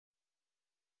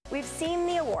We've seen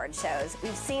the award shows,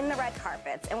 we've seen the red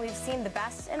carpets, and we've seen the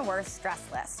best and worst dress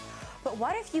list. But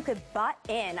what if you could butt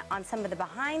in on some of the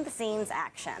behind-the-scenes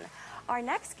action? Our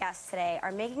next guests today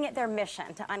are making it their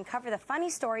mission to uncover the funny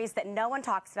stories that no one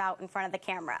talks about in front of the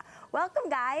camera. Welcome,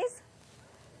 guys.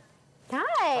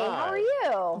 Hi, how are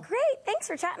you? Great, thanks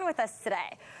for chatting with us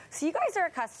today. So you guys are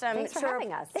accustomed Thanks for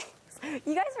having us.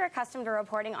 You guys are accustomed to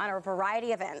reporting on a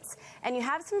variety of events, and you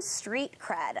have some street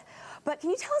cred. But can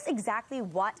you tell us exactly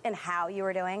what and how you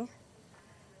were doing?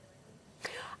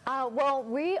 Well,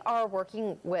 we are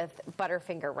working with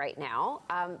Butterfinger right now.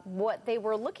 What they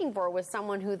were looking for was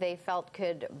someone who they felt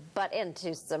could butt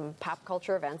into some pop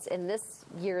culture events. In this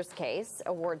year's case,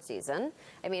 award season.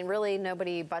 I mean, really,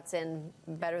 nobody butts in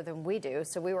better than we do,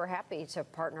 so we were happy to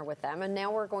partner with them. And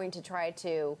now we're going to try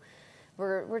to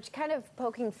We're kind of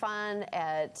poking fun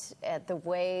at the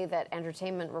way that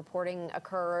entertainment reporting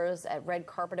occurs at red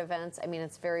carpet events. I mean,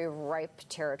 it's very ripe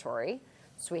territory.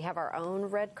 So we have our own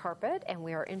red carpet, and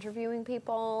we are interviewing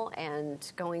people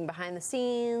and going behind the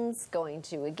scenes, going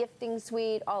to a gifting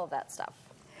suite, all of that stuff.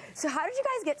 So how did you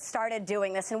guys get started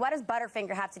doing this, and what does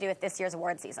Butterfinger have to do with this year's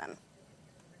award season?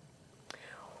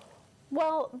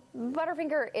 Well,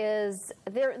 Butterfinger is,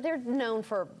 they're known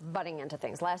for butting into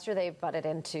things. Last year they butted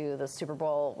into the Super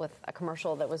Bowl with a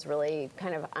commercial that was really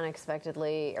kind of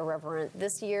unexpectedly irreverent.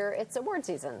 This year it's award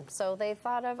season, so they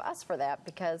thought of us for that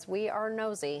because we are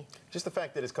nosy. Just the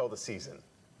fact that it's called a season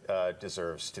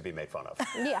deserves to be made fun of.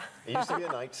 Yeah. It used to be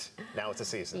a night, now it's a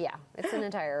season. Yeah, it's an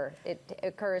entire, it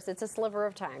occurs, it's a sliver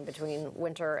of time between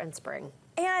winter and spring.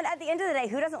 And at the end of the day,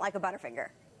 who doesn't like a Butterfinger?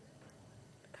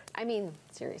 I mean,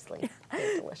 seriously,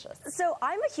 they're delicious. So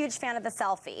I'm a huge fan of the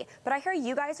selfie, but I hear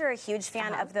you guys are a huge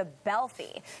fan of the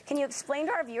belfie. Can you explain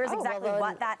to our viewers exactly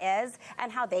what that is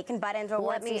and how they can butt into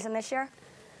award season this year?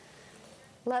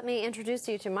 Let me introduce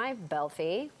you to my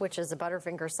belfie, which is a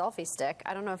Butterfinger selfie stick.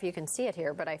 I don't know if you can see it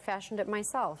here, but I fashioned it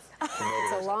myself.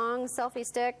 It's a long selfie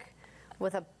stick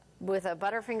with a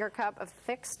Butterfinger cup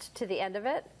affixed to the end of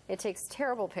it. It takes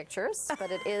terrible pictures,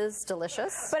 but it is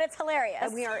delicious. But it's hilarious.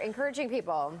 And we are encouraging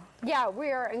people. Yeah,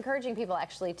 we are encouraging people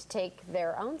actually to take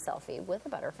their own selfie with a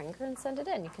Butterfinger and send it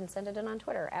in. You can send it in on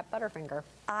Twitter at Butterfinger.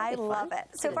 I love it.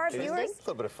 So if our viewers, a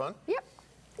little bit of fun. Yep.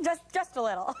 Just a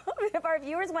little. If our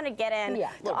viewers want to get in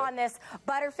on this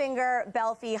Butterfinger,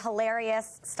 belfie,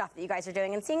 hilarious stuff that you guys are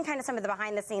doing and seeing kind of some of the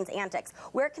behind the scenes antics,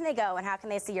 where can they go and how can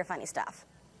they see your funny stuff?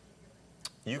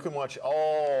 You can watch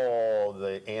all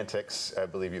the antics, I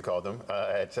believe you called them,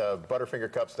 at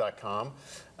butterfingercups.com.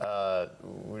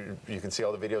 You can see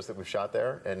all the videos that we've shot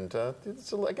there, and again,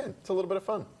 it's a little bit of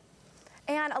fun.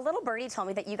 And a little birdie told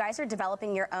me that you guys are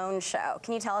developing your own show.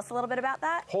 Can you tell us a little bit about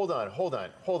that? Hold on.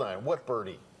 What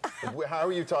birdie? How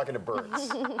are you talking to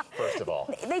birds, first of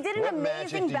all? They did an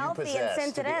amazing belfie and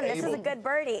sent it in. This is a good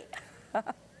birdie.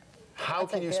 How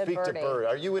can you speak to birds?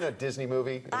 Are you in a Disney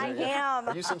movie? I am.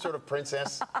 Are you some sort of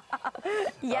princess?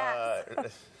 Yes.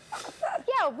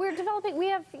 Yeah, we're developing. We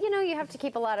have, you have to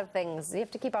keep a lot of things. You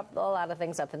have to keep up a lot of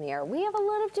things up in the air. We have a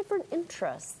lot of different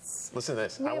interests. Listen to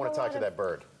this. I want to talk to that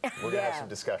bird. We're going to have some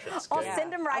discussions. I'll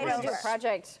send him right over. I want to do a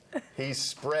project. He's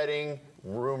spreading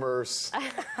rumors. I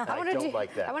don't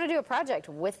like that. I want to do a project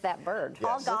with that bird.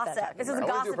 Yes. All gossip. This is a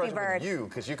gossipy bird. With you,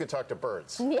 because you can talk to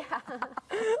birds. Yeah.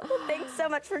 Thanks so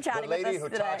much for chatting with us today. The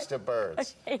lady who talks to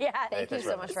birds. Yeah. Thank you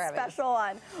so much for having us. Special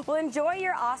one. Well, enjoy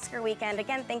your Oscar weekend.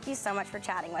 Again, thank you so much for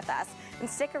chatting with us. And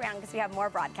stick around because we have more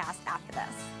broadcasts after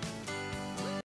this.